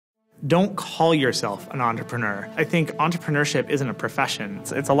Don't call yourself an entrepreneur. I think entrepreneurship isn't a profession,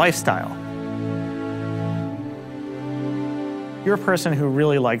 it's a lifestyle. You're a person who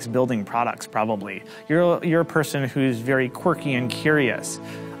really likes building products, probably. You're a person who's very quirky and curious,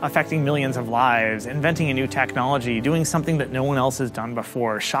 affecting millions of lives, inventing a new technology, doing something that no one else has done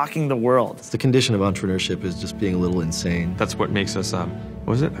before, shocking the world. The condition of entrepreneurship is just being a little insane. That's what makes us, what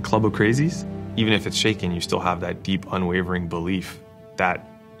was it, a club of crazies? Even if it's shaken, you still have that deep, unwavering belief that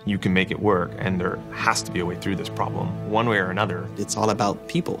you can make it work, and there has to be a way through this problem, one way or another. It's all about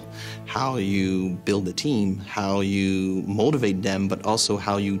people, how you build a team, how you motivate them, but also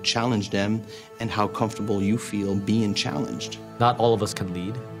how you challenge them and how comfortable you feel being challenged. Not all of us can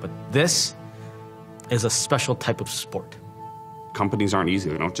lead, but this is a special type of sport. Companies aren't easy.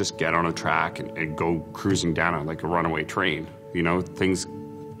 They don't just get on a track and go cruising down it like a runaway train. You know, things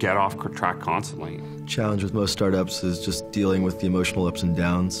get off track constantly. Challenge with most startups is just dealing with the emotional ups and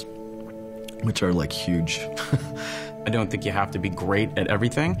downs, which are like huge. I don't think you have to be great at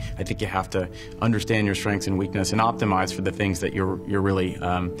everything. I think you have to understand your strengths and weakness and optimize for the things that you're really,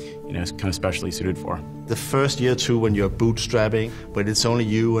 kind of specially suited for. The first year or two when you're bootstrapping, but it's only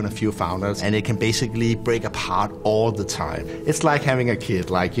you and a few founders, and it can basically break apart all the time. It's like having a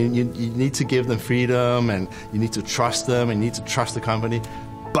kid. Like you need to give them freedom, and you need to trust them, and you need to trust the company.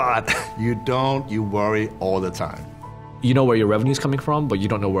 But you worry all the time. You know where your revenue's coming from, but you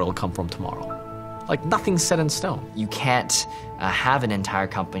don't know where it'll come from tomorrow. Like, nothing's set in stone. You can't have an entire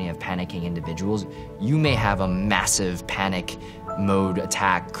company of panicking individuals. You may have a massive panic mode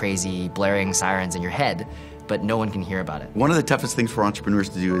attack, crazy blaring sirens in your head, but no one can hear about it. One of the toughest things for entrepreneurs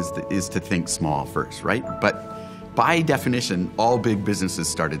to do is to think small first, right? But by definition, all big businesses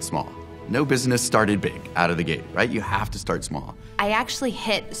started small. No business started big out of the gate, right? You have to start small. I actually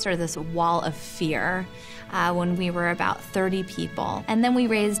hit sort of this wall of fear when we were about 30 people. And then we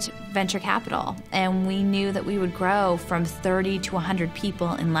raised venture capital, and we knew that we would grow from 30 to 100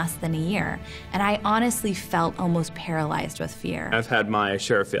 people in less than a year. And I honestly felt almost paralyzed with fear. I've had my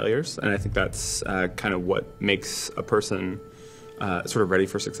share of failures, and I think that's kind of what makes a person sort of ready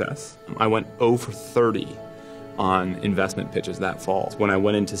for success. I went 0 for 30 on investment pitches that fall. When I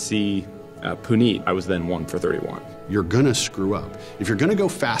went in to see Puneet, I was then 1 for 31. You're gonna screw up. If you're gonna go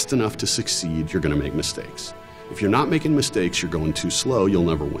fast enough to succeed, you're gonna make mistakes. If you're not making mistakes, you're going too slow, you'll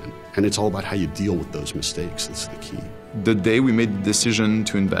never win. And it's all about how you deal with those mistakes. That's the key. The day we made the decision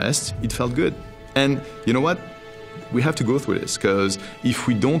to invest, it felt good. And you know what? We have to go through this, because if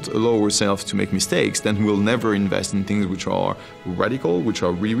we don't allow ourselves to make mistakes, then we'll never invest in things which are radical, which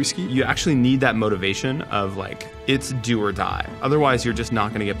are really risky. You actually need that motivation of like, it's do or die. Otherwise, you're just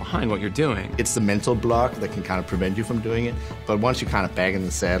not gonna get behind what you're doing. It's the mental block that can kind of prevent you from doing it, but once you're kind of back in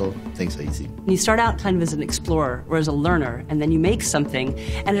the saddle, things are easy. You start out kind of as an explorer or as a learner, and then you make something,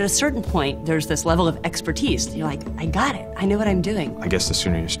 and at a certain point, there's this level of expertise. You're like, I got it, I know what I'm doing. I guess the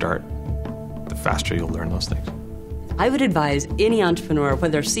sooner you start, the faster you'll learn those things. I would advise any entrepreneur,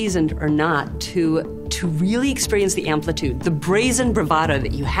 whether seasoned or not, to really experience the amplitude, the brazen bravado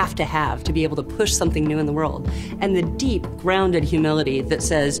that you have to be able to push something new in the world, and the deep, grounded humility that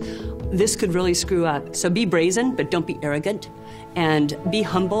says, this could really screw up. So be brazen, but don't be arrogant, and be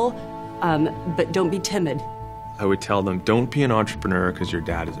humble, but don't be timid. I would tell them, don't be an entrepreneur because your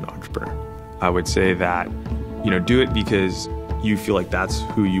dad is an entrepreneur. I would say that, do it because you feel like that's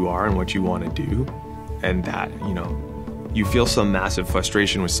who you are and what you want to do, and that, you feel some massive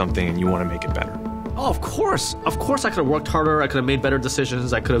frustration with something and you want to make it better. Oh, of course. Of course I could have worked harder. I could have made better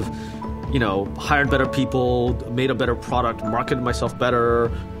decisions. I could have, hired better people, made a better product, marketed myself better,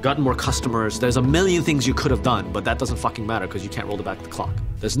 gotten more customers. There's a million things you could have done, but that doesn't fucking matter because you can't roll back the clock.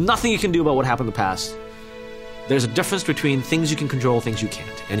 There's nothing you can do about what happened in the past. There's a difference between things you can control and things you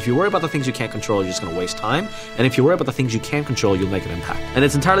can't. And if you worry about the things you can't control, you're just going to waste time. And if you worry about the things you can control, you'll make an impact. And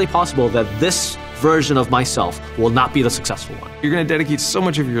it's entirely possible that this version of myself will not be the successful one. You're going to dedicate so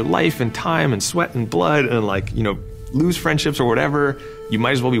much of your life and time and sweat and blood and lose friendships or whatever. You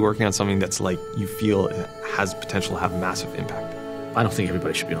might as well be working on something that's you feel has potential to have massive impact. I don't think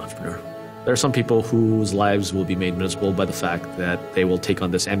everybody should be an entrepreneur. There are some people whose lives will be made miserable by the fact that they will take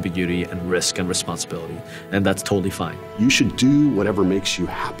on this ambiguity and risk and responsibility, and that's totally fine. You should do whatever makes you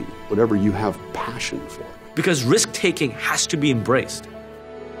happy, whatever you have passion for. Because risk-taking has to be embraced.